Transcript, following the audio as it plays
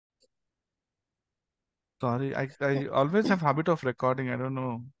Sorry, I always have habit of recording. I don't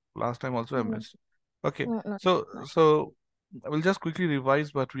know. Last time also I Mm, missed. Okay, no, so no. so I will just quickly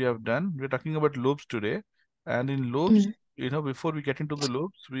revise what we have done. We're talking about loops today, and in loops, Mm, before we get into the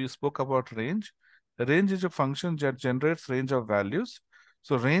loops, we spoke about range. The range is a function that generates range of values.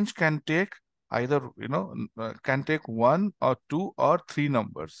 So range can take either, can take one or two or three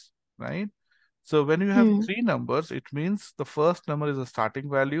numbers, right? So when you have mm, three numbers, it means the first number is a starting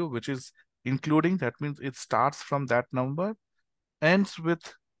value, which is including, that means it starts from that number, ends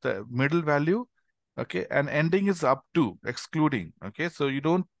with the middle value, okay, and ending is up to, excluding, okay. So you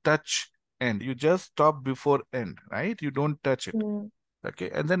don't touch end, you just stop before end, right? You don't touch it, mm, okay.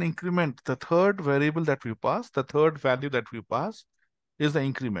 And then increment, the third variable that we pass, the third value that we pass is the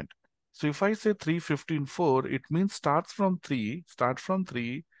increment. So if I say 3, 15, 4, it means start from 3,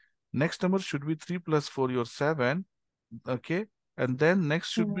 next number should be 3 plus 4, your 7, okay, and then next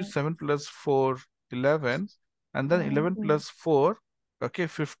should be mm, 7 plus 4, 11, and then 11 mm, plus 4, okay,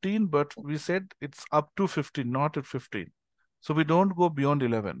 15, but we said it's up to 15, not at 15. So we don't go beyond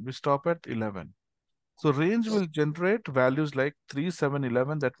 11, we stop at 11. So range will generate values like 3, 7,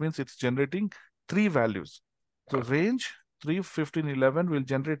 11. That means it's generating three values. So range 3, 15, 11 will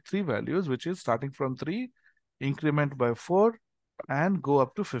generate three values, which is starting from 3, increment by 4, and go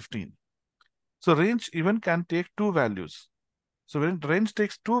up to 15. So range even can take two values. So when range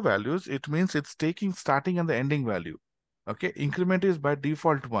takes two values, it means it's taking starting and the ending value. Okay, increment is by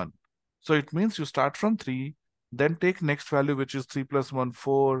default 1. So it means you start from 3, then take next value, which is 3 plus 1,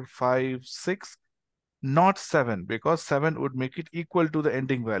 4, 5, 6, not 7, because 7 would make it equal to the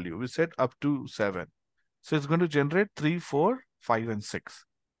ending value. We said up to 7. So it's going to generate 3, 4, 5, and 6.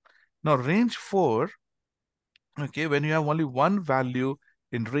 Now range 4, okay, when you have only one value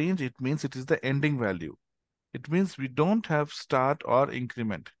in range, it means it is the ending value. It means we don't have start or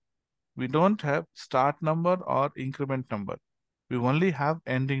increment. We don't have start number or increment number. We only have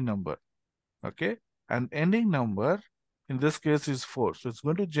ending number. Okay. And ending number in this case is 4. So it's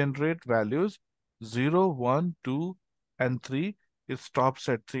going to generate values 0, 1, 2, and 3. It stops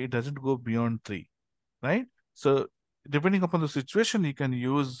at 3. It doesn't go beyond 3. Right. So depending upon the situation, you can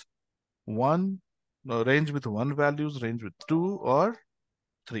use one range with one values, range with two or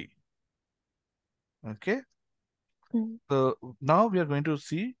three. Okay. mm, So now we are going to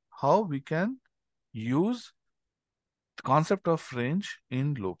see how we can use the concept of range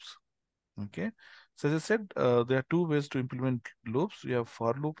in loops. Okay. So as I said, there are two ways to implement loops. We have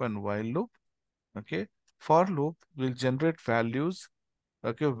for loop and while loop. Okay. For loop will generate values.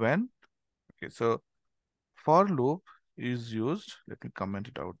 Okay. When? Okay. So for loop is used, let me comment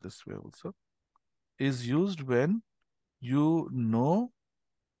it out this way also, is used when you know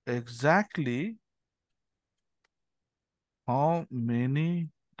exactly how many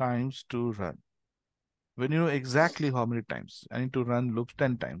times to run. When you know exactly how many times, I need to run loop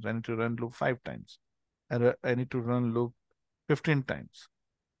 10 times, I need to run loop 5 times, I need to run loop 15 times.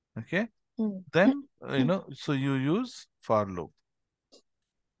 Okay. mm, Then, so you use for loop.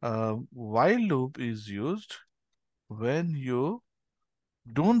 While loop is used when you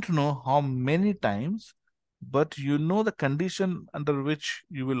don't know how many times, but you know the condition under which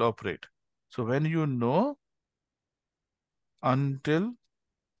you will operate. So when you know until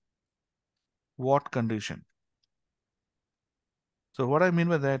what condition. So what I mean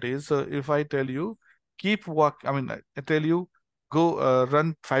by that is, if I tell you keep walk, I tell you go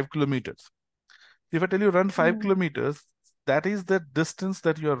run 5 kilometers. If I tell you run five mm, kilometers, that is the distance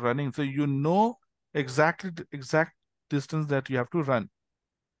that you are running. So you know exactly the exact distance that you have to run.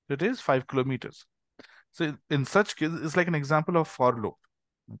 It is 5 kilometers. So in such case, it's like an example of for loop.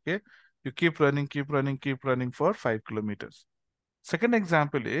 Okay. You keep running, keep running, keep running for 5 kilometers. Second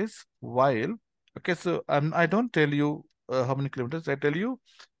example is while. Okay. So I don't tell you how many kilometers. I tell you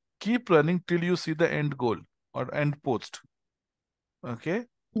keep running till you see the end goal or end post. Okay.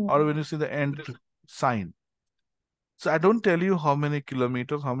 Or mm, when you see the end sign. So I don't tell you how many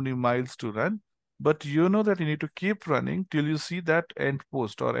kilometers, how many miles to run, but you know that you need to keep running till you see that end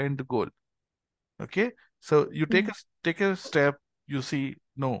post or end goal. Okay. So you mm, take a step, you see,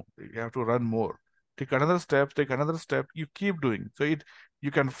 no, you have to run more. Take another step, you keep doing. So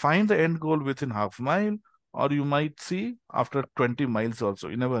you can find the end goal within half mile, or you might see after 20 miles also.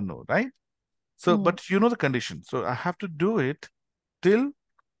 You never know, right? So, mm, but you know the condition. So I have to do it till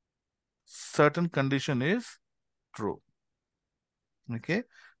certain condition is true. Okay.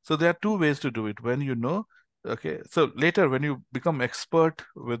 So there are two ways to do it. When you know, okay. So later when you become expert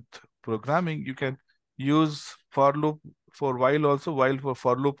with programming, you can use for loop for while also, while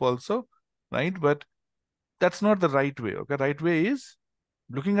for loop also, right? But that's not the right way. Okay. Right way is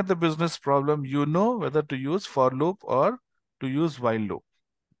Looking at the business problem, you know whether to use for loop or to use while loop.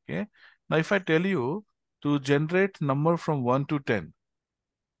 Okay. Now, if I tell you to generate number from 1 to 10,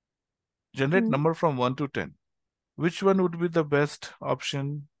 generate Hmm. number from 1 to 10, which one would be the best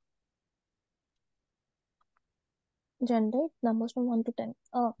option? Generate numbers from 1 to 10.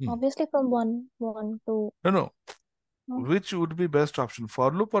 Hmm. Obviously from 1 to. No, no. uh, Which would be best option,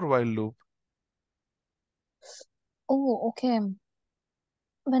 for loop or while loop? Oh, okay.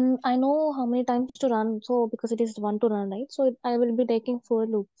 When I know how many times to run, so because it is 1 to run, right? So I will be taking for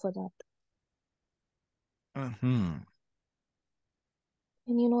loop for that. Hmm.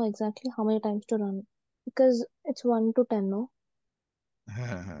 And you know exactly how many times to run. Because it's 1 to 10, no?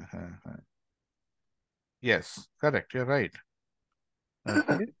 Yes, correct. You're right.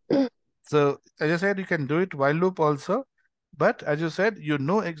 Okay. So as I said, you can do it while loop also, but as you said, you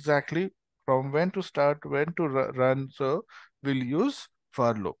know exactly from when to start, when to run. So we'll use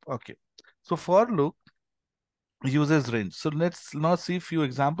for loop. Okay. So for loop uses range. So let's now see few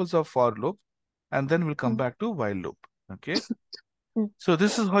examples of for loop, and then we'll come Mm, back to while loop. Okay. mm, So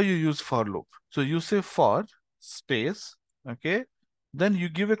this is how you use for loop. So you say for space, okay, then you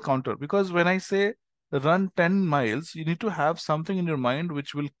give a counter, because when I say run 10 miles, you need to have something in your mind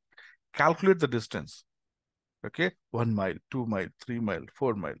which will calculate the distance. Okay, 1 mile, 2 mile, 3 mile,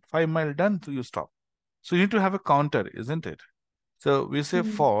 4 mile, 5 mile done, so you stop. So you need to have a counter, isn't it? So we say mm.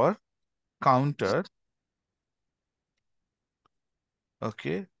 for counter,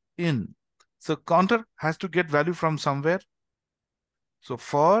 okay, in. So counter has to get value from somewhere. So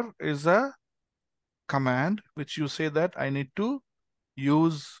for is a command which you say that I need to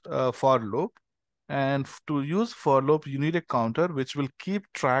use for loop. And to use for loop, you need a counter which will keep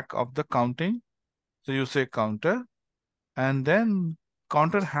track of the counting. So you say counter, and then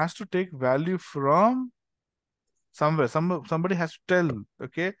counter has to take value from somewhere. Somebody has to tell,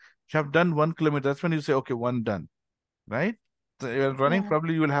 okay, you have done 1 kilometer. That's when you say, okay, one done, right? So you're running, Yeah,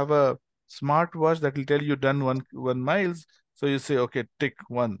 probably you will have a smartwatch that will tell you done one miles. So you say, okay, tick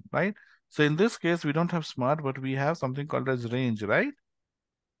one, right? So in this case, we don't have smart, but we have something called as range, right?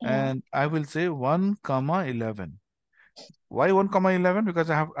 yeah, And I will say 1 comma 11. Why 1 comma 11? Because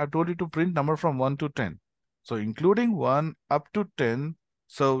I told you to print number from 1 to 10. So including 1 up to 10.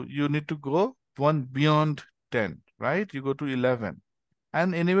 So you need to go one beyond 10, right? You go to 11.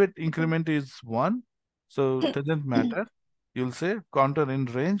 And anyway, increment is 1. So it doesn't matter. You'll say counter in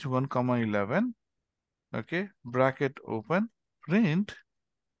range 1 comma 11. Okay. Bracket open. Print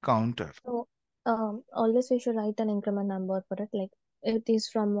counter. So always we should write an increment number for it. Like if it is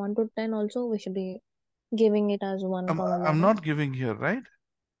from 1 to 10 also, we should be giving it as 1 I'm, comma I'm 11. not giving here, right?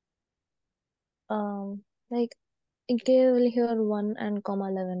 Like it gave here 1 and comma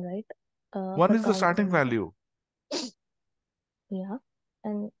 11, right? 1 For is the starting counting. value. Yeah.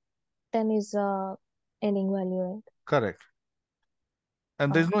 And 10 is ending value, right? Correct.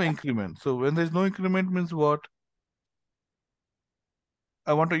 And there's Oh, no increment. So when there's no increment means what?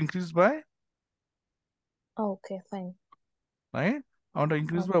 I want to increase by, okay, fine. right? I want to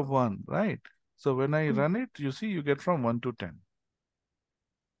increase by Okay. 1, right? So when I Mm, run it, you see, you get from 1 to 10,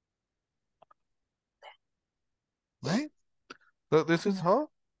 right? So this is yeah. how,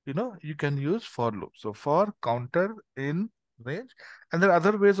 you can use for loop. So for counter in range, and there are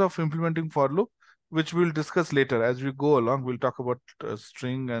other ways of implementing for loop, which we'll discuss later as we go along. We'll talk about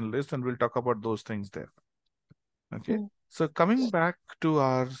string and list, and we'll talk about those things there. Okay. Mm, So coming back to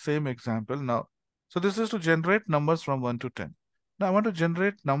our same example now. So this is to generate numbers from 1 to 10. Now I want to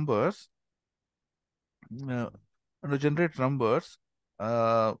generate numbers. To generate numbers.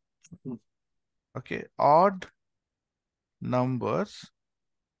 Uh, okay. Odd numbers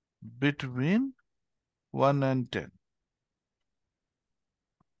between 1 and 10.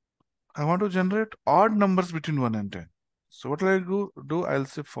 I want to generate odd numbers between 1 and 10. So what will I do? I'll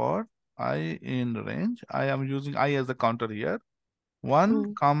say for I in range. I am using I as the counter here. 1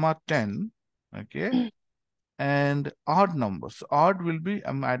 mm, comma 10. Okay. And odd numbers. Odd will be,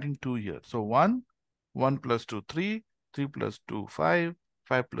 I'm adding 2 here. So 1, 1 plus 2, 3, 3 plus 2, 5,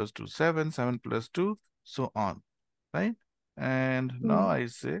 5 plus 2, 7, 7 plus 2, so on, right? And now mm, I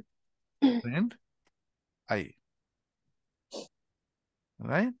say print I,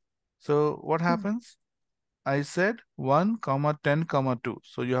 right? So what mm. happens? I said 1 comma 10 comma 2.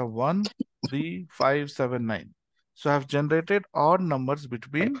 So you have 1, 3, 5, 7, 9. So I have generated odd numbers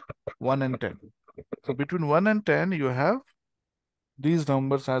between 1 and 10. So between 1 and 10, you have these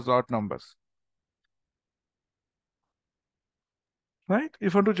numbers as odd numbers. Right?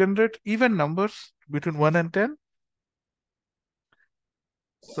 If you want to generate even numbers between 1 and 10,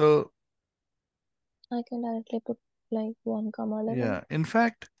 so I can directly put. like 1, 11. Yeah. In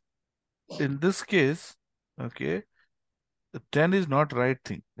fact, in this case, okay, the 10 is not right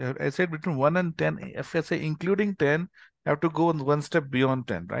thing. I said between 1 and 10. If I say including 10, you have to go one step beyond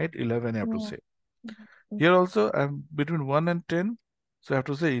 10, right? 11, you have to Yeah. say. Mm, Here also, I'm between 1 and 10, so I have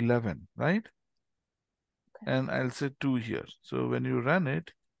to say 11, right? okay. And I'll say 2 here. So when you run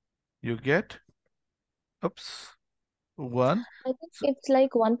it, you get, oops, 1. I think So, it's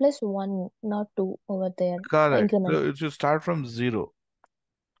like 1 plus 1, not 2 over there. The correct. increment. So it should start from 0,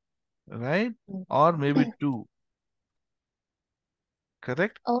 right? Mm. Or maybe 2,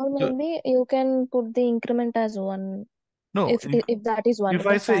 correct? Or So, maybe you can put the increment as 1 no, if that is 1, if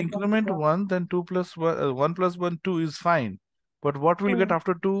I the say start point is increment 1. 1, then 2 plus 1, 1 plus 1, 2 is fine. But what will get Mm.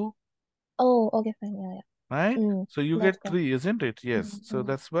 after 2, Oh, okay, fine. Yeah, yeah. right? So you That's get fine. 3, isn't it? Yes. Mm, So mm,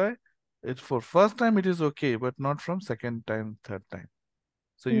 that's why it's for first time it is okay, but not from second time, third time.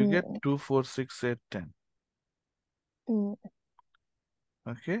 So you get mm, 2, 4, 6, 8, 10. mm,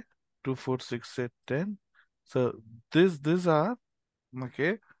 Okay. 2, 4, 6, 8, 10. So these are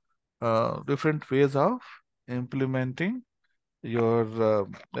okay different ways of implementing your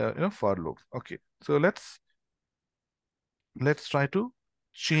for loop. Okay. So let's try to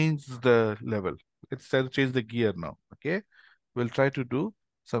change the level. Let's try to change the gear now. Okay. We'll try to do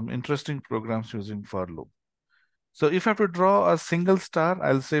some interesting programs using for loop. So if I have to draw a single star,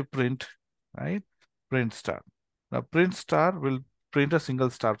 I'll say print, right? Print star. Now print star will print a single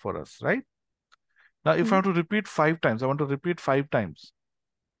star for us, right? Now if I mm, have to repeat 5 times, I want to repeat 5 times.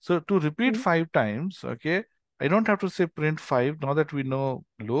 So to repeat mm, 5 times, okay, I don't have to say print 5. Now that we know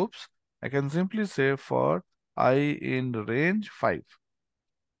loops, I can simply say for I in range 5.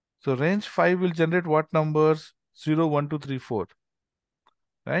 So range 5 will generate what numbers? 0, 1, 2, 3, 4,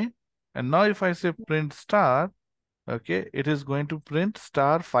 right? And now if I say print star, okay, it is going to print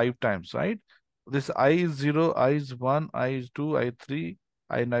star 5 times, right? This I is 0, I is 1, I is 2, I 3,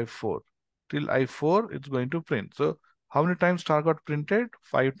 I and I 4. Till I 4, it's going to print. So how many times star got printed?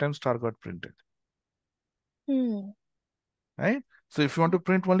 5 times star got printed, mm, right? So if you want to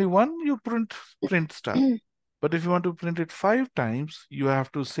print only one, you print star. mm, But if you want to print it 5 times, you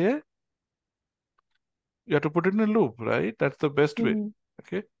have to say, you have to put it in a loop, right? That's the best way. mm.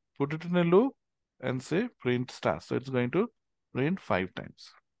 Okay. Put it in a loop and say print star. So it's going to print 5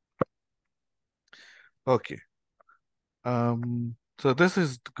 times. Okay. So this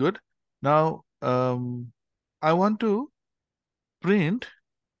is good. Now, I want to print,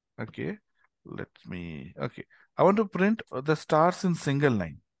 okay, okay. I want to print the stars in single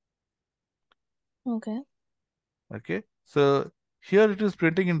line. Okay. Okay. So here it is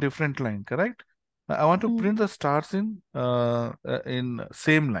printing in different line, correct? Now, I want to Mm, print the stars in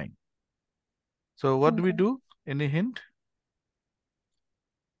same line. So what do we okay. do? Any hint?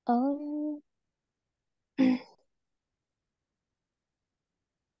 Um,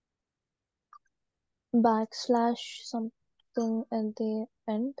 backslash something at the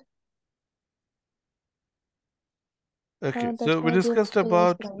end. Okay. That's So we gonna give discussed space,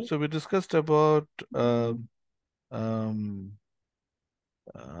 about, right? Mm, um,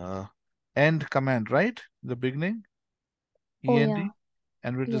 uh, end command, right? The beginning, oh END. yeah.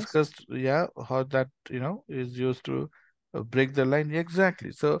 And we Yes. discussed, yeah, how that, is used to break the line.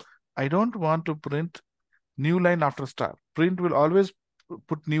 Exactly. So I don't want to print new line after star. Print will always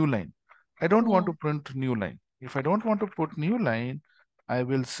put new line. I don't want Yeah. to print new line. If I don't want to put new line, I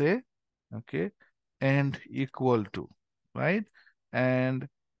will say, okay, and equal to, right? And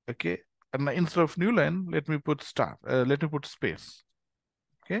okay, and instead of new line, let me put star. Let me put space.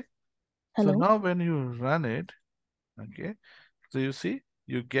 Okay. So Hello. now when you run it, okay, so you see,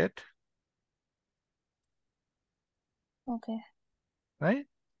 you get, Okay. right?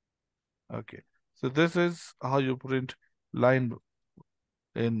 Okay. So this is how you print line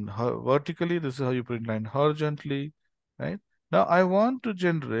vertically. This is how you print line horizontally, right? Now I want to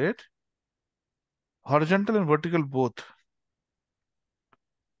generate horizontal and vertical both.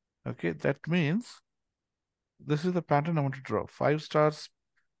 Okay, that means this is the pattern I want to draw. 5 stars,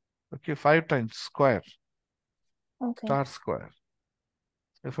 okay, 5 times square, Okay. star square.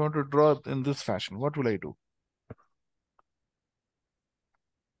 If I want to draw it in this fashion, what will I do?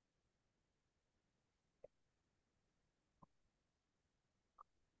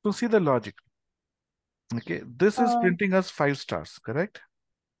 So see the logic. Okay, this is Uh, printing us 5 stars, correct?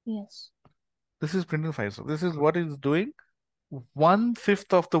 yes. This is printing 5 stars. This is what it's doing 1/5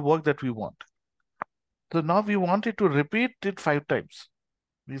 of the work that we want. So now we want it to repeat it 5 times.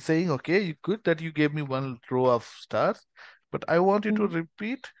 We're saying, okay, good that you gave me one row of stars, but I want you to Mm,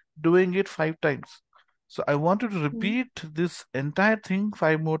 repeat doing it 5 times. So I want you to mm, repeat this entire thing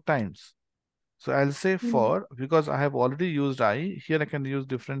 5 more times. So I'll say Hmm. for, because I have already used I, here I can use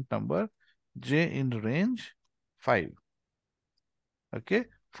different number, j in range 5. Okay.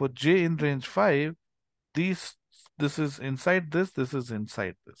 For j in range 5, these this is inside this is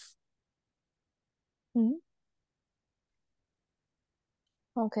inside this. Hmm.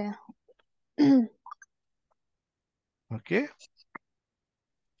 Okay. Okay.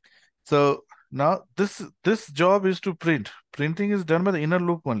 So now this job is to print. Printing is done by the inner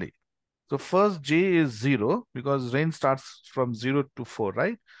loop only. So first j is 0 because range starts from 0 to 4,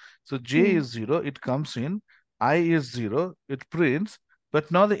 right? So j Hmm. is 0, it comes in, I is 0, it prints, but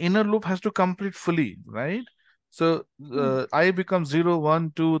now the inner loop has to complete fully, right? So Hmm. I becomes 0,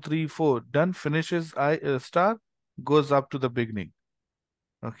 1, 2, 3, 4, done, finishes I star, goes up to the beginning.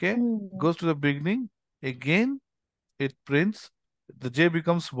 Okay, Hmm. goes to the beginning, again it prints, the j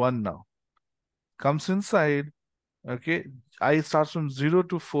becomes 1 now, comes inside. Okay, I starts from 0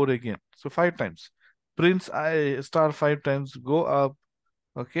 to 4 again. So 5 times. Prints I star 5 times, go up.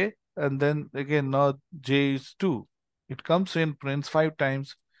 Okay, and then again now J is 2. It comes in, prints 5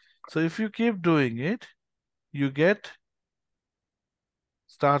 times. So if you keep doing it, you get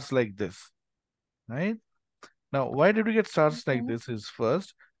stars like this, right? Now, why did we get stars like Okay. this is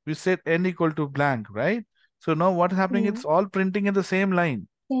first, we said n equal to blank, right? So now what's happening, Hmm. it's all printing in the same line.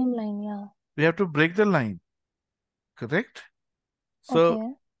 Same line, yeah. We have to break the line, correct? So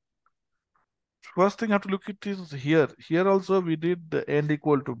Okay. first thing I have to look at is here. Here also we did the end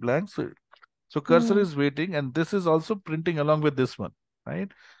equal to blank. So cursor Hmm. is waiting and this is also printing along with this one,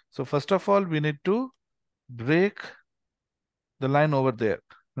 right? So first of all, we need to break the line over there,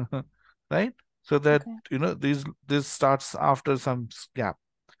 right? So that, Okay. this starts after some gap.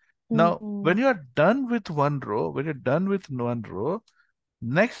 Now, Hmm. when you are done with one row,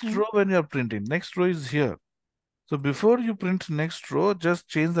 next Hmm. row when you are printing, next row is here. So before you print next row, just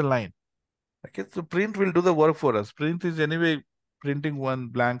change the line. Okay, so print will do the work for us. Print is anyway printing one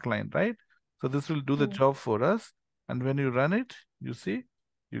blank line, right? So this will do the Hmm. job for us. And when you run it, you see,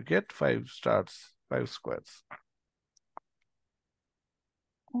 you get 5 stars, 5 squares,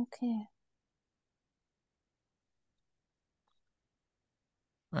 Okay.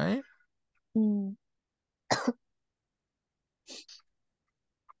 right? Hmm.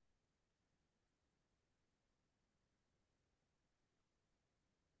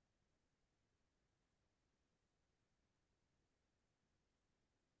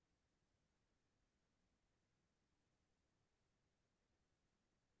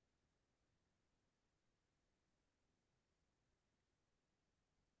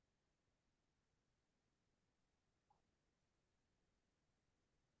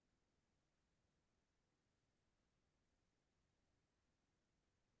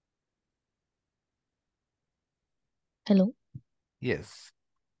 Hello? Yes.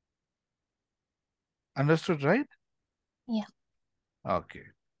 Understood, right? Yeah. Okay.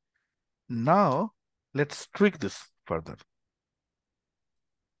 Now, let's tweak this further.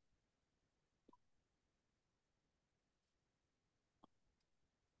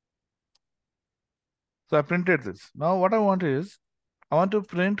 So I printed this. Now what I want is, I want to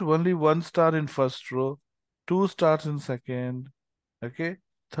print only 1 star in first row, 2 stars in second, okay,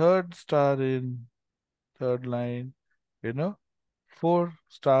 third star in third line, you know, 4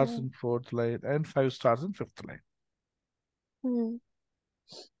 stars Hmm. in fourth line, and 5 stars in fifth line. Hmm.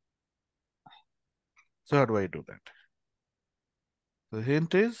 So how do I do that? The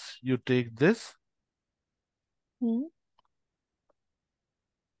hint is, you take this Hmm.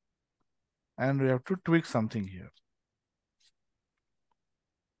 and we have to tweak something here.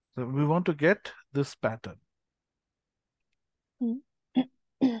 So we want to get this pattern. Hmm.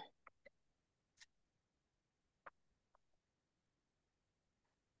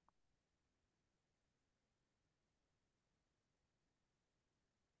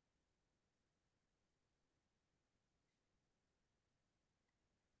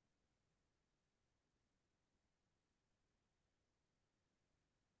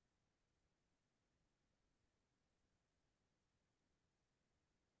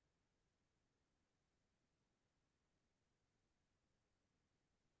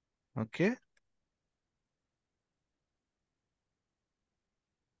 Okay.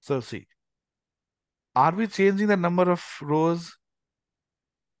 So see, are we changing the number of rows?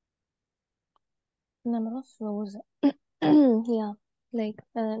 Number of rows. Yeah. Like,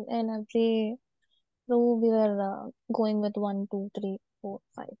 and every row we were going with 1, 2, 3, 4,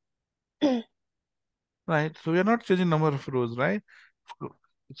 5. Right. So we are not changing number of rows, right?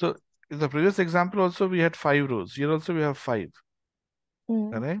 So in the previous example also we had 5 rows. Here also we have 5.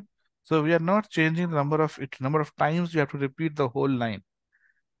 Hmm. Correct? So we are not changing the number of times we have to repeat the whole line.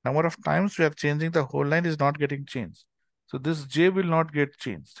 Number of times we are changing the whole line is not getting changed. So this j will not get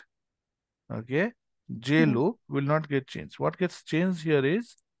changed. Okay. J Mm. loop will not get changed. What gets changed here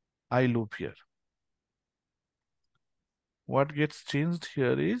is I loop here. What gets changed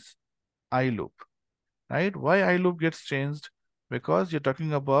here is I loop, right? Why I loop gets changed? Because you're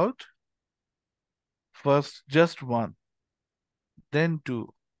talking about first just one, then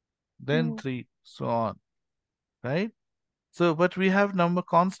two, then Mm. three, so on, right? So, but we have number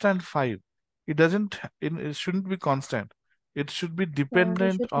constant 5. It shouldn't be constant. It should be Yeah, they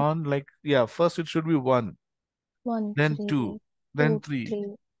dependent should be on, like, yeah, first it should be 1, one, then 2, three, then two, 3.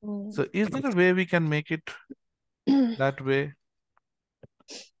 three. Mm. So is there a way we can make it that way?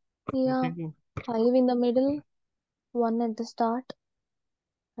 You Yeah, think 5 in the middle, 1 at the start,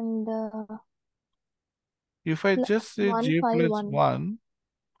 and if I just say one, j five, plus one. 1,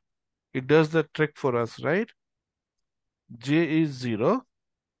 it does the trick for us, right? J is 0.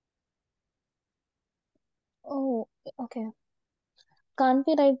 Oh, okay. Can't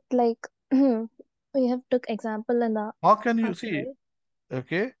we write like we have took example in the How can you answer, see? right?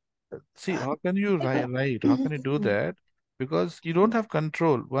 Okay. See, how can you write? How can you do Mm. that? Because you don't Mm. have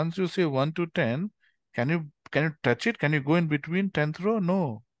control. Once you say 1 to 10, can you touch it? Can you go in between 10th row?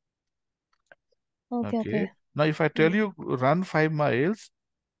 No. Okay, Okay. okay. Now, if I tell Mm. you run 5 miles,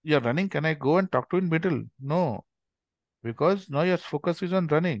 you're running. Can I go and talk to in middle? No, because now your focus is on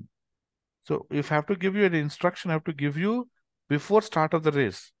running. So if I have to give you an instruction, I have to give you before start of the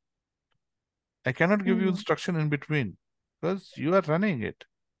race. I cannot give you Mm. instruction in between because you are running it.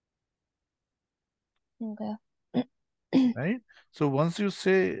 Okay. Right? So once you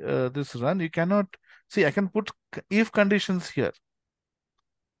say this run, you cannot see. I can put if conditions here,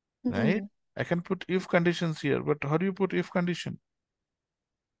 right? Mm. I can put if conditions here, but how do you put if condition,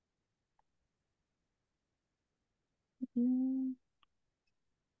 Mm.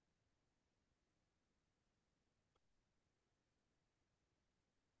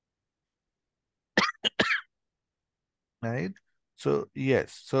 right? So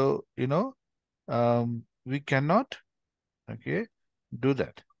yes, so we cannot, okay, do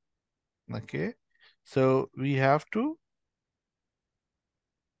that, okay. So we have to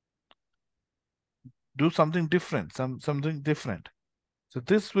do something different, something different. So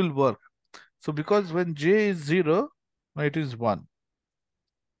this will work. So because when j is 0, now it is 1.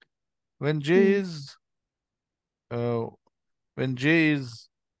 When j Mm. is uh, when j is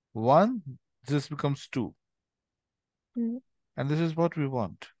 1, this becomes 2. Mm. And this is what we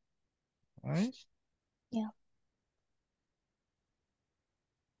want, right? Yeah.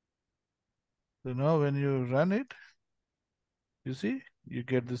 So now when you run it, you see, you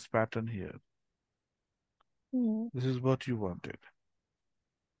get this pattern here. Mm. This is what you wanted.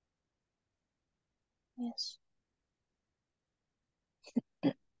 Yes.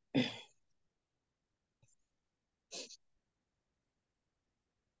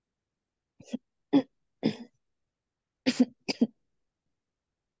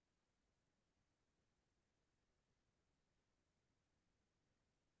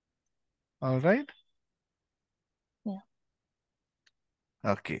 All right? Yeah.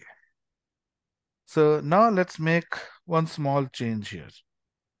 Okay. So now let's make one small change here.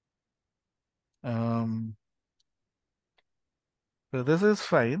 Um, so this is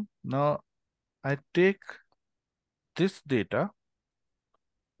fine. Now I take this data,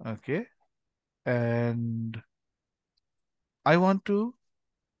 okay, and I want to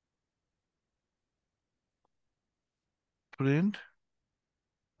print,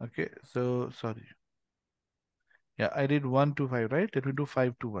 okay, so sorry. Yeah, I did 1 to 5, right? Let me do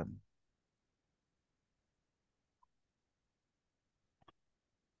 5 to 1.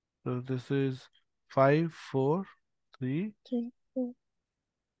 So this is 5, 4, 3, 3, 4.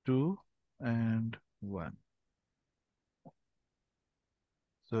 2, and 1.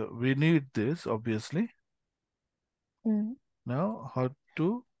 So we need this, obviously. Mm. Now, how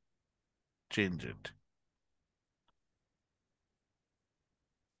to change it?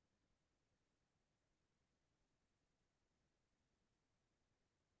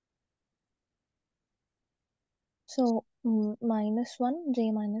 So minus 1,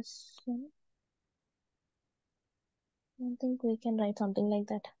 j minus 1. I think we can write something like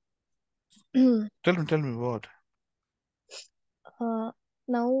that. Tell me what?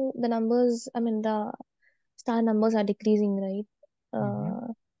 Now the numbers, I mean the star numbers are decreasing, right?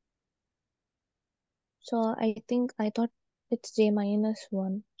 Mm-hmm. So I think I thought it's j minus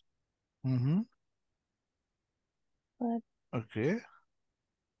 1, Mm-hmm. but Okay.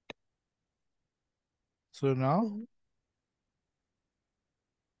 So now,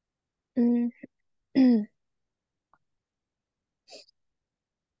 mm, mm,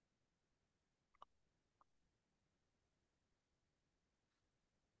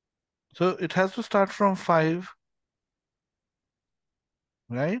 So it has to start from 5,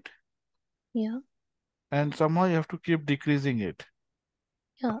 right? Yeah. And somehow you have to keep decreasing it,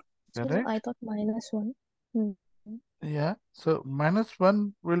 Yeah. So I correct? thought -1. Hmm. Yeah. So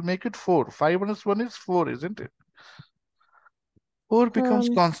 -1 will make it 4. 5 minus 1 is 4, isn't it? 4 becomes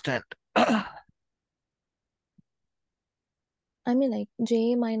Um, constant. I mean like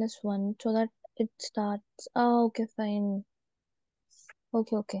J -1 so that it starts. Oh, okay, fine.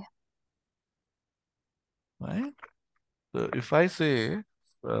 Okay, okay. Right? So if I say,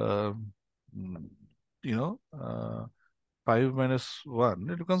 um, mm, you know, 5 minus 1,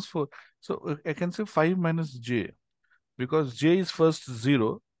 it becomes 4. So I can say 5 minus j, because j is first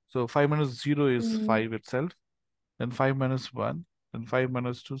 0. So 5 minus 0 is Hmm. 5 itself, then 5 minus 1, then 5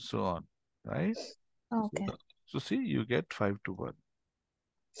 minus 2, so on, right? Okay. So see, you get 5 to 1.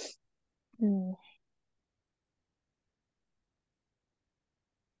 Hmm.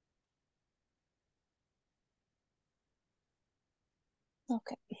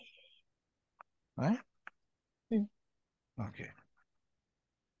 Okay. Right? Hmm. Okay.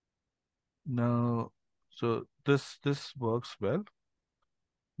 Now, so this works well.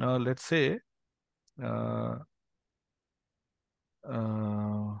 Now let's say uh,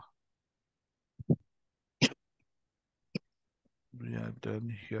 uh, we are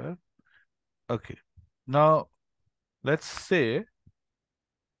done here. Okay. Now let's say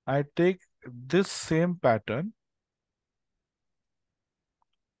I take this same pattern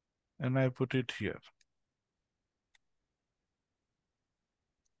and I put it here.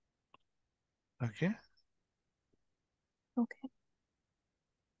 Okay. Okay.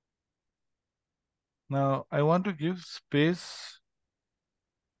 Now I want to give space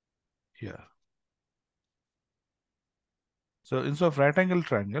here. So instead of right angle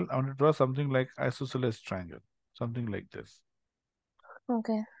triangle, I want to draw something like isosceles triangle, something like this.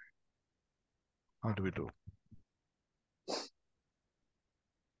 Okay. How do we do?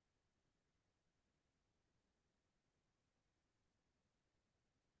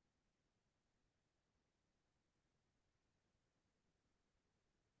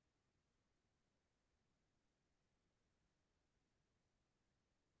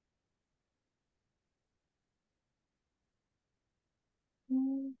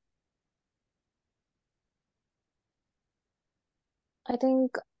 Hmm. I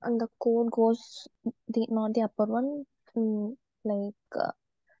think the code goes the not the upper one, like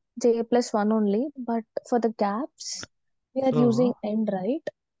J+1 only, but for the gaps we are using So end, right?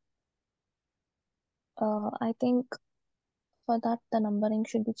 I think for that the numbering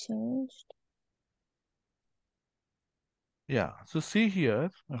should be changed. yeah, so see here,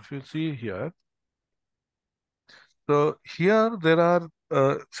 if you see here, so here there are,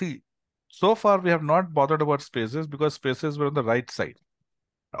 see, so far we have not bothered about spaces because spaces were on the right side.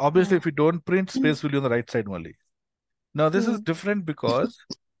 Obviously, Yeah. if you don't print, space will be on the right side only. Now this is Hmm. different because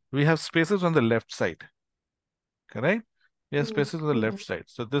we have spaces on the left side, correct? We have Hmm. spaces on the Hmm. left side.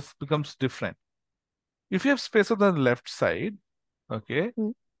 So this becomes different. If you have spaces on the left side, okay,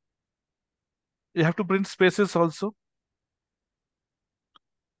 Hmm. you have to print spaces also.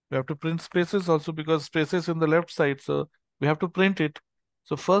 We have to print spaces also because spaces in the left side. So we have to print it.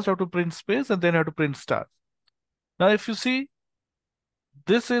 So first you have to print space and then you have to print star. Now if you see,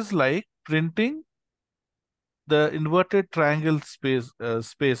 this is like printing the inverted triangle spaces.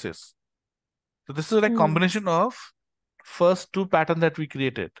 So this is like Hmm. combination of first two pattern that we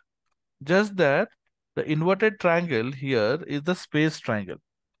created. Just that the inverted triangle here is the space triangle,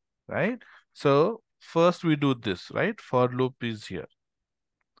 right? So first we do this, right? For loop is here.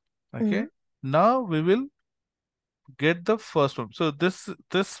 Hmm. Okay. Now we will get the first one. So this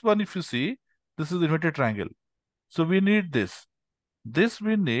one, if you see, this is inverted triangle. So we need this. This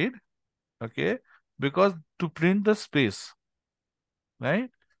we need, okay, because to print the space, right?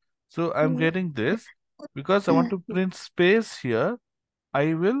 So I'm Hmm. getting this because I want to print space here.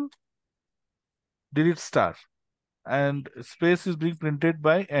 I will delete star and space is being printed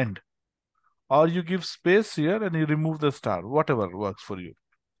by end. Or you give space here and you remove the star, whatever works for you,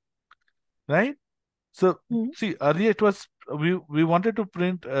 right? So Hmm. see, earlier it was we wanted to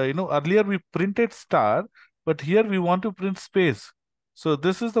print, earlier we printed star, but here we want to print space. So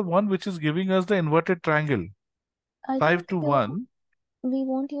this is the one which is giving us the inverted triangle, I 5 think to here 1. we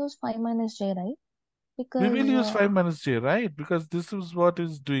won't use 5 minus J, right? We will Because use 5 minus j, right? Because this is what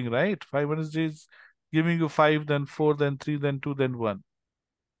is doing, right? 5 minus j is giving you 5, then 4, then 3, then 2, then 1,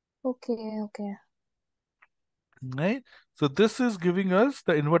 okay, okay. right? So this is giving us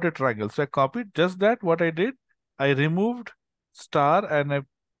the inverted triangle. So I copied just that. What I did, I removed star and I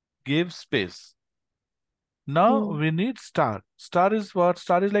gave space. Now Hmm. we need star. Star is what?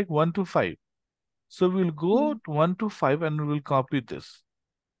 Star is like 1 to 5. So we'll go Hmm. 1 to 5 and we'll copy this.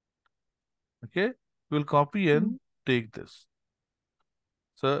 Okay? We'll copy Hmm. and take this.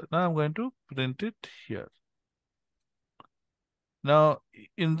 So now I'm going to print it here. Now,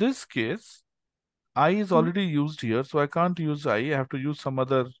 in this case, I is Hmm. already used here, so I can't use I have to use some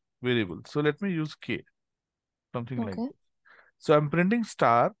other variable. So let me use k, something like Okay. this. So I'm printing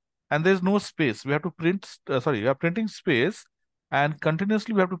star and there's no space. We have to print, sorry, we are printing space and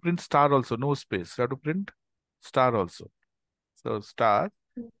continuously we have to print star also, no space. We have to print star also. So star.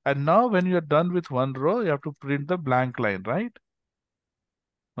 Hmm. And now when you're done with one row, you have to print the blank line, right?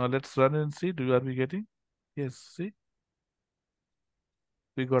 Now let's run and see, are we getting? Yes, see,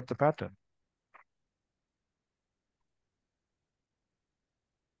 we got the pattern.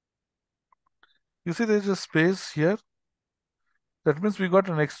 You see there's a space here. That means we got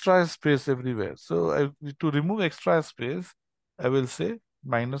an extra space everywhere. So to remove extra space, I will say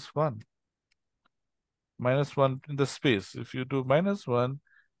 -1. -1 in the space. If you do -1,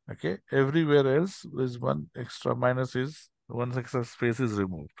 okay, everywhere else is one extra minus is one extra space is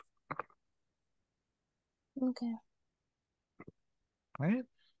removed. Okay. Right?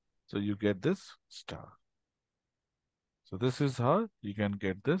 So you get this star. So this is how you can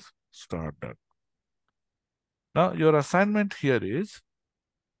get this star done. Now your assignment here is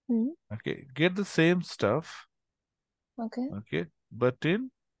Hmm. okay, get the same stuff, Okay. okay, but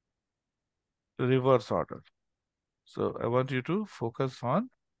in reverse order. So I want you to focus on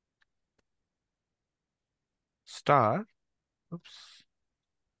star. Oops.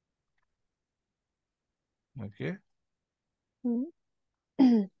 Okay. Hmm.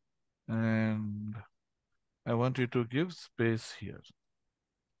 And I want you to give space here.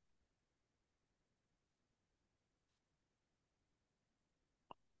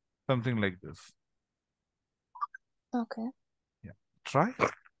 Something like this. Okay. Yeah. Try.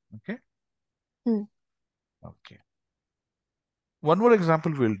 Okay. Hmm. Okay. One more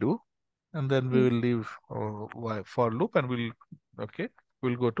example we'll do, and then we Hmm. will leave for loop and we'll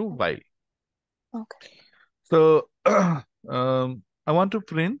go to Okay. while. Okay. So I want to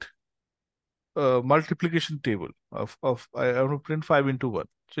print a multiplication table of I want to print 5 into 1.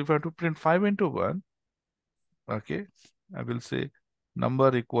 So if I have to print 5 into 1, okay, I will say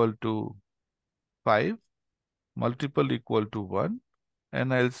number equal to 5, multiple equal to 1,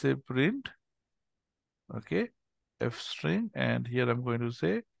 and I'll say print, okay, f string, and here I'm going to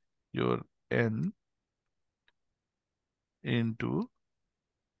say your n into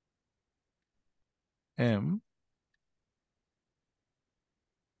m,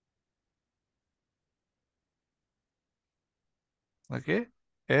 okay,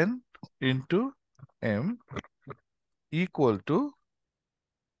 n into m equal to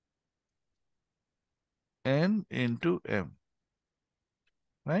n into m,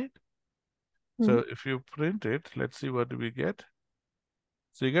 right? Hmm. So if you print it, let's see what do we get.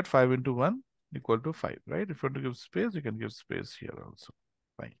 So you get 5 into 1 equal to 5, right? If you want to give space, you can give space here also.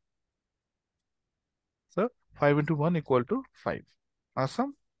 Fine. So 5 into 1 equal to 5.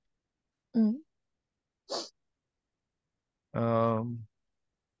 Awesome. Hmm. Um,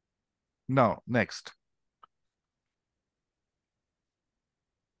 Now, next.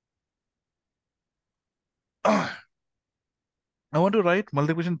 I want to write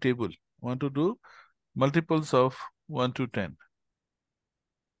multiplication table. I want to do multiples of 1 to 10.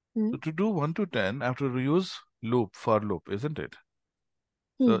 Hmm. So to do 1 to 10, I have to use loop, for loop, isn't it?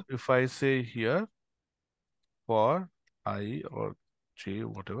 Hmm. So if I say here for I or j,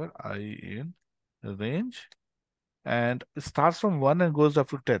 whatever, I in range, and it starts from 1 and goes up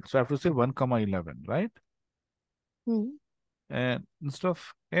to 10. So I have to say 1 comma 11, right? Hmm. And instead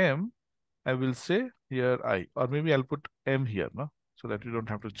of m, I will say here I, or maybe I'll put m here, no? So that you don't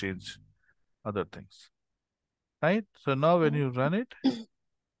have to change other things, right? So now when Okay. you run it,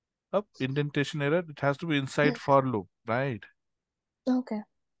 up indentation error, it has to be inside for loop, right? Okay.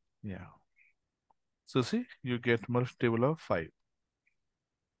 Yeah. So see, you get multiple table of 5.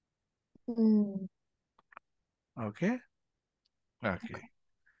 Hmm. Okay. Okay. Okay.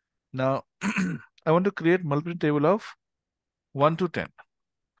 Now I want to create multiple table of 1 to 10.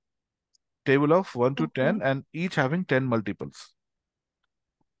 Table of 1 to Okay. 10 and each having 10 multiples.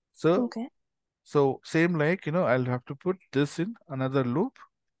 So Okay. same like, I'll have to put this in another loop.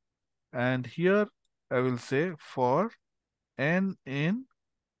 And here I will say for n in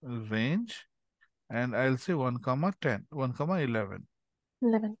range, and I'll say 1 comma 10, 1 comma 11.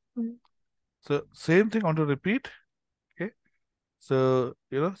 11. Hmm. So same thing I want to repeat. Okay. So,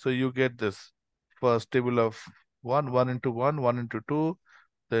 so you get this first table of 1, 1 into 1, 1 into 2,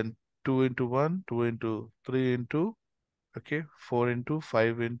 then 2 into 1, 2 into 3 into, okay, 4 into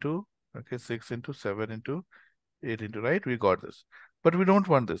 5 into, okay, 6 into 7 into 8 into, right? We got this. But we don't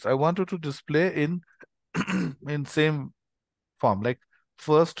want this. I want you to display in in same form, like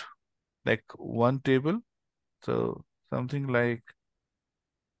first, like one table. So something like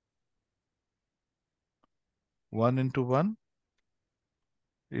 1 into 1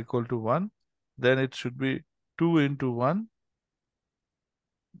 equal to 1. Then it should be 2 into 1.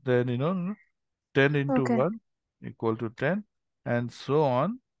 Then, 10 into Okay. 1 equal to 10, and so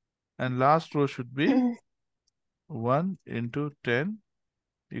on. And last row should be 1 into 10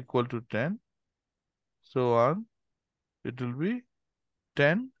 equal to 10, so on. It will be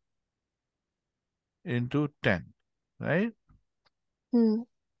 10 into 10, right? Hmm.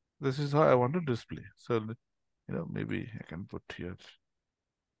 This is how I want to display. So, maybe I can put here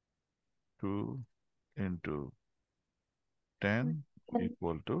 2 into 10 And,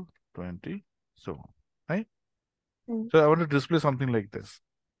 equal to 20, so on, right? hmm. So I want to display something like this.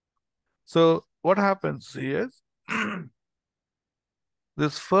 So what happens is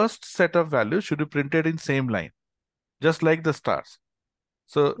this first set of values should be printed in same line, just like the stars.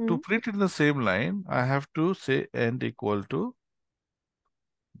 So to Hmm. print in the same line, I have to say end equal to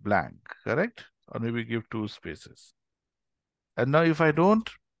blank, correct? Or maybe give two spaces. And now if I don't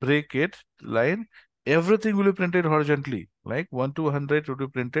break it line, everything will be printed horizontally, like 1 to 100 will be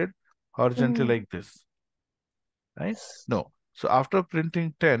printed horizontally Hmm. like this, right? No. So after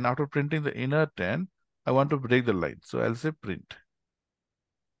printing 10, after printing the inner 10, I want to break the line. So I'll say print.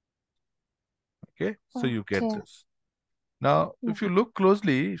 Okay, so you get Okay. this. Now, Yeah. if you look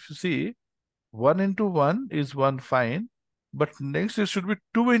closely, if you see 1 into 1 is 1, fine. But next it should be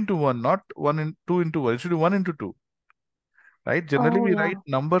 2 into 1, not 1 and 2 into 1. It should be 1 into 2, right? Generally, Oh, we yeah. write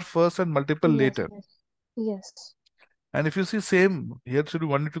number first and multiple Yes, later. yes. Yes. And if you see same, here it should be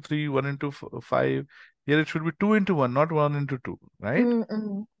 1 into 3, 1 into 5. Here it should be 2 into 1, not 1 into 2, right?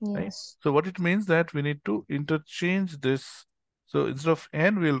 Mm-mm. Right? Yes. So what it means that we need to interchange this. So instead of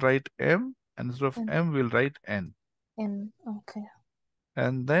n, we'll write m, and instead of And, m, we'll write n. okay.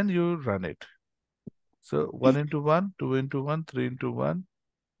 And then you run it. So 1 into 1, 2 into 1, 3 into 1,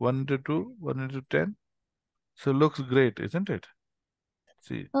 1 into 2, 1 into 10. So looks great, isn't it?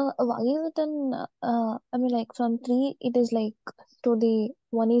 See, Why is it I mean, like from three, it is like to the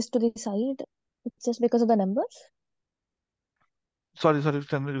one is to the side. It's just because of the numbers. sorry,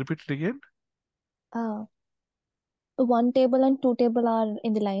 can you repeat it again? Uh, One table and two table are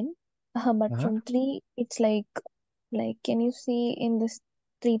in the line. But Uh-huh. from three, it's like, can you see in this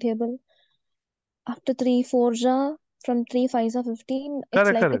three table? After three fours are from three fives are 15. It's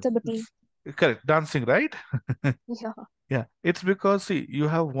Correct, like it's correct. a bit, Correct. Dancing, right? yeah. Yeah. It's because, see, you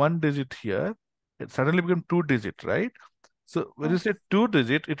have one digit here. It suddenly become two digit, right? So when you Oh, say two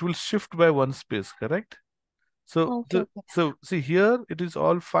digit, it will shift by one space, correct? So, okay, the, okay. so see here, it is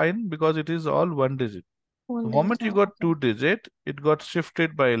all fine because it is all one digit. The One digit. moment you Oh, got okay. two digit, it got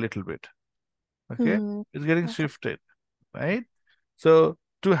shifted by a little bit. Okay? Hmm. It's getting Okay. shifted, right? So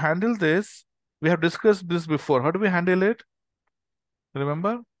to handle this, we have discussed this before. How do we handle it?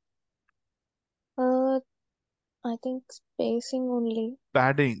 Remember? Uh, I think spacing only.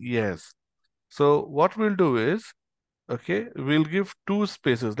 Padding, yes. So what we'll do is, okay, we'll give two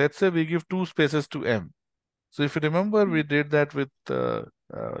spaces. Let's say we give two spaces to M. So if you remember, we did that with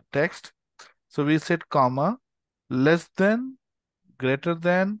text. So we said comma, less than, greater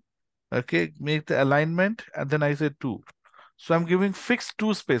than, okay, make the alignment, and then I said two. So I'm giving fixed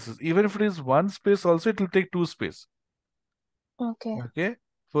two spaces. Even if it is one space also, it will take two space. Okay. Okay.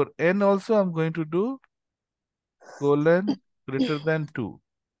 For N also, I'm going to do colon greater than 2.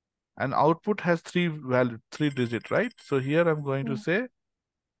 And output has three value, three digit, right? So here I'm going to Hmm. say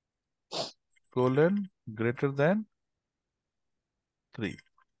colon greater than 3,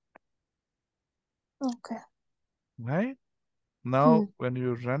 Okay. right? Hmm. Now, when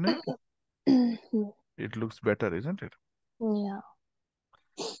you run it, Hmm. it looks better, isn't it? Yeah.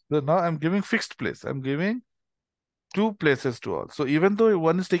 So now I'm giving fixed place. I'm giving two places to all. So even though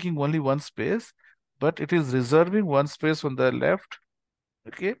one is taking only one space, but it is reserving one space on the left.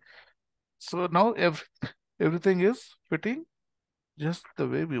 Okay. So now everything is fitting just the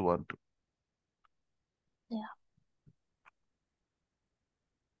way we want to. Yeah.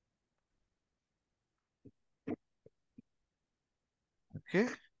 Okay.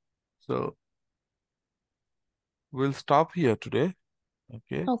 So we'll stop here today.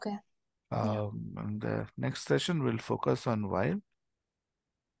 Okay. Okay. Yeah. And the next session will focus on while.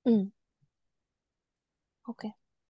 Mm. Okay.